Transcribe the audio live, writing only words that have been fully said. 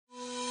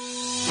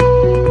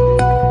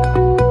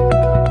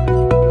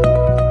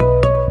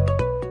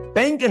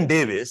Penck and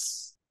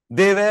Davis,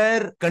 they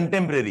were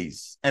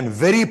contemporaries and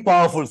very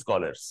powerful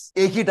scholars.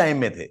 एक ही time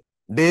में थे.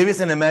 Davis,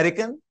 an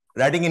American,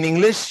 writing in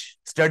English,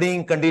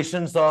 studying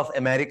conditions of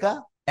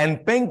America, and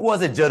Penck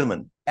was a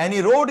German, and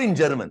he wrote in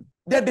German.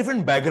 They are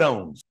different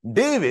backgrounds.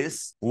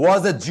 Davis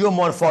was a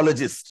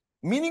geomorphologist.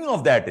 Meaning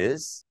of that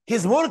is,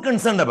 he's more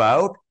concerned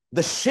about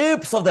the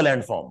shapes of the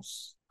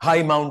landforms.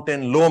 High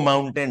mountain, low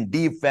mountain,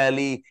 deep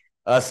valley,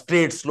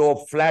 straight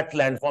slope, flat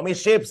landform.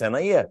 His shapes, hai na,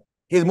 yeah.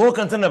 He's more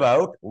concerned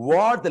about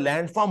what the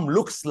landform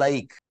looks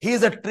like. He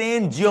is a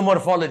trained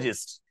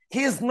geomorphologist.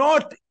 He is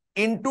not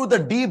into the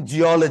deep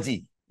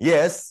geology.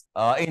 Yes,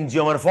 in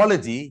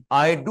geomorphology,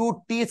 I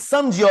do teach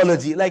some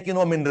geology, like,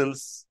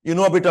 minerals,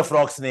 a bit of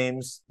rocks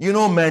names,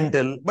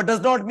 mantle, but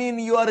does not mean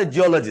you are a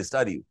geologist,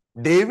 are you?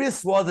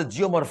 Davis was a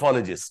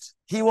geomorphologist.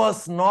 He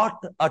was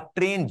not a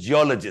trained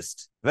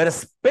geologist,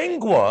 whereas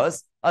Penck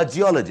was a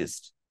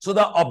geologist. So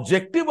the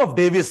objective of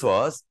Davis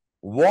was,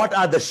 what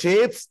are the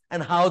shapes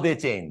and how they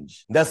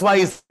change? That's why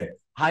he said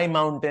high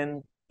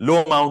mountain,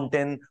 low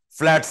mountain,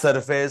 flat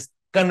surface,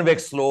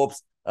 convex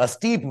slopes,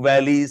 steep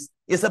valleys.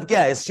 ये सब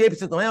क्या है? Shapes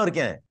से तो है और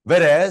क्या है?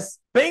 Whereas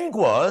Penck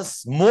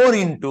was more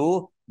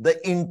into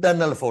the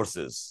internal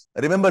forces.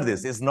 Remember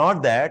this, it's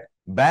not that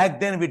back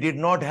then we did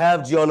not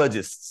have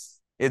geologists.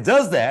 It's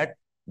just that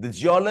the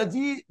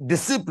geology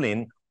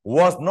discipline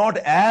was not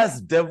as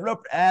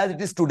developed as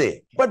it is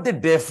today. But they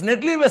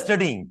definitely were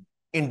studying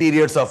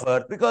interiors of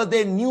Earth because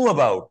they knew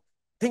about.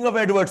 Think of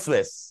Edward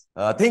Swiss.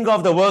 Think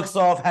of the works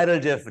of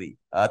Harold Jeffrey.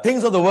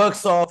 Think of the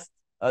works of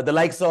the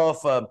likes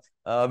of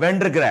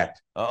Vandergraat.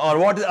 Or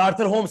what is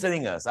Arthur Holmes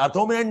telling us? Arthur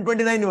Holmes in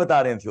 1929 में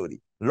बता रहे हैं theory.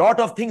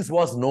 Lot of things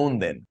was known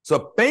then.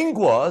 So Penck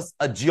was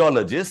a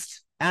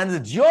geologist, and the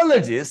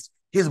geologist,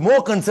 he's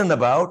more concerned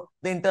about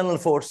the internal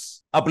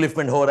force.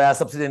 Upliftment हो रहा है,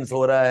 subsidence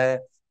हो रहा है,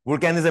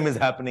 volcanism is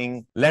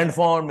happening,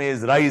 landform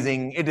is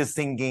rising, it is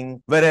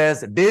sinking.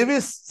 Whereas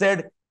Davis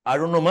said, I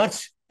don't know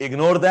much,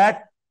 ignore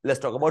that, let's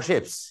talk about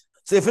shapes.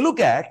 So if you look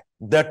at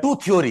the two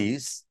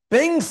theories,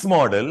 Penck's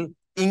model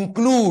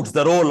includes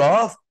the role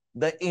of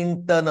the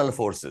internal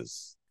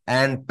forces.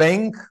 And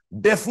Penck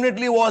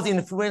definitely was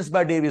influenced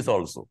by Davis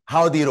also,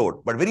 how they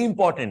wrote. But very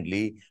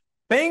importantly,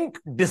 Penck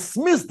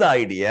dismissed the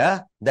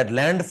idea that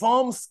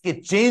landforms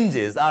के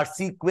changes are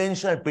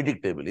sequential and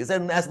predictable. He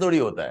said, ऐसा थोड़ी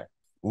होता है.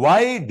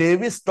 Why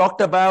Davis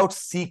talked about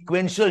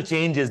sequential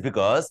changes?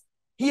 Because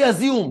he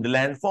assumed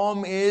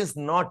landform is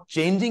not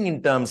changing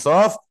in terms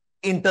of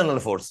internal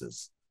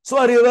forces. So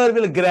a river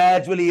will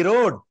gradually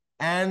erode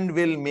and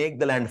will make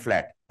the land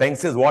flat. Penck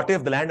says, what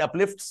if the land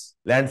uplifts?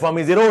 Landform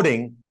is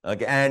eroding,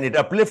 okay, and it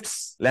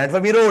uplifts,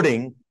 landform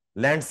eroding,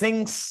 land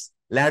sinks,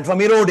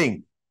 landform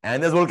eroding.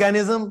 And there's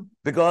volcanism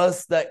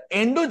because the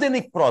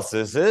endogenic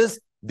processes,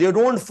 they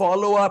don't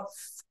follow up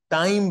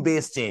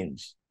time-based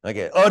change.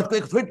 Okay,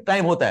 earthquake with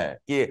time hota hai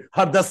कि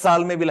हर 10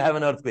 साल में we'll have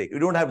an earthquake. We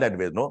don't have that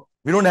way, no.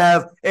 We don't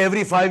have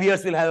every 5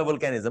 years we'll have a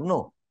volcanism,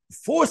 no.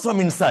 Force from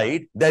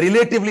inside, they're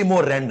relatively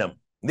more random.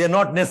 They're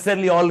not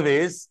necessarily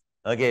always,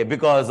 okay,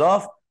 because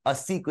of a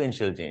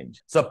sequential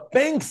change. So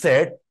Penck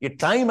said, your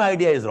time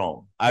idea is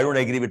wrong. I don't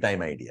agree with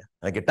time idea.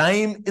 Okay,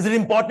 time, is it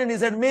important? He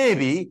said,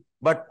 maybe,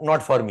 but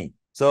not for me.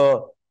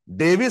 So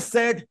Davis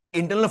said,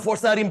 internal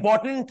forces are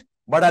important,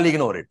 but I'll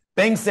ignore it.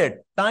 Penck said,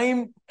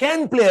 time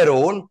can play a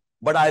role,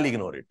 but I'll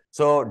ignore it.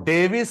 So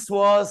Davis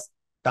was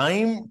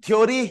time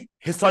theory,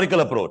 historical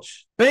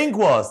approach. Penck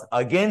was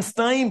against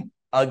time,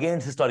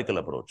 against historical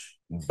approach.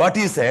 But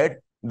he said,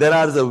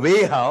 there is a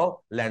way how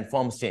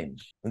landforms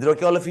change. Is it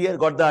okay, all of you here?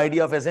 Got the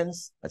idea of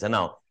essence? Achha,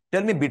 now,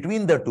 tell me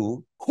between the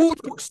two, who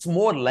looks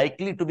more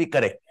likely to be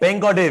correct?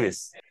 Penck or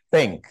Davis?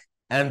 Penck.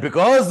 And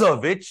because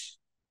of which,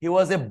 he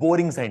was a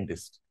boring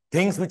scientist.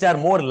 Things which are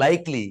more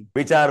likely,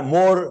 which are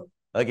more,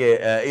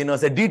 okay,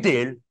 say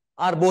detailed,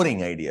 are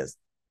boring ideas.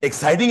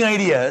 Exciting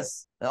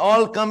ideas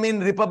all come in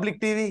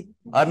Republic TV,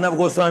 Arnab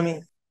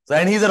Goswami. So,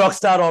 and he's a rock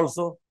star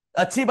also.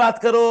 अच्छी बात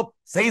करो,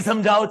 सही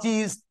समझाओ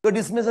चीज, तो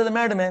dismiss as a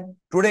madman.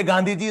 Today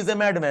Gandhi ji is a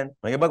madman.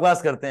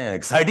 बकवास करते हैं.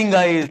 Exciting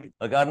guy,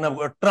 Arnab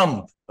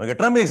Trump.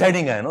 Trump is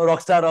exciting guy, no?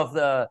 Rock star of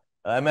the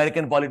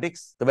American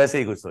politics. तो वैसे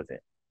ही कुछ सोचे.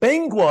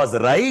 Penck was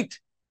right,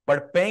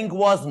 but Penck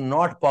was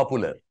not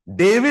popular.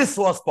 Davis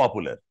was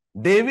popular.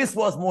 Davis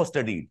was more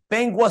studied.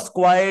 Penck was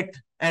quiet,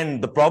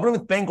 and the problem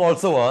with Penck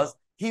also was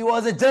he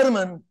was a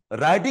German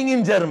writing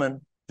in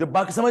German. जो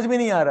बाकी समझ में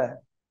नहीं आ रहा है.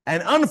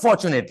 And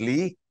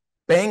unfortunately,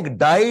 Penck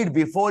died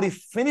before he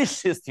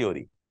finished his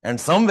theory. And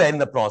somewhere in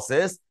the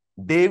process,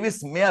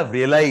 Davis may have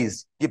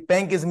realized that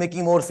Penck is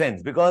making more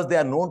sense because they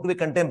are known to be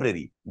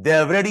contemporary. They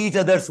have read each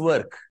other's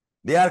work.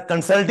 They are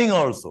consulting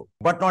also,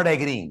 but not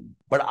agreeing.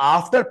 But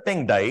after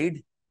Penck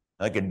died,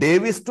 okay,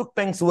 Davis took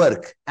Penck's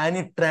work and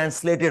he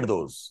translated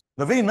those.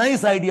 The very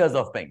nice ideas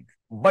of Penck.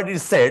 But it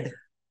said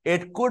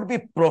it could be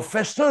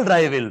professional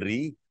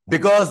rivalry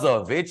because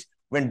of which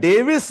when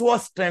Davis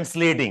was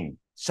translating,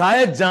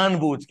 shayad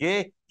janbooch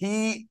ke,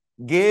 he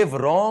gave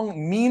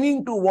wrong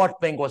meaning to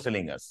what Penck was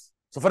telling us.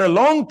 So for a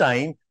long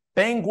time,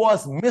 Penck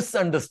was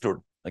misunderstood.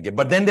 Okay,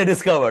 but then they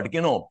discovered,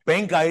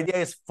 Penck idea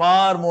is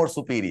far more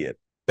superior.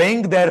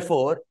 Penck,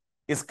 therefore,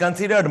 is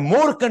considered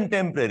more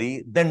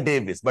contemporary than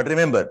Davis. But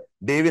remember,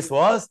 Davis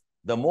was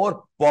the more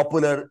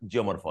popular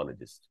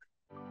geomorphologist.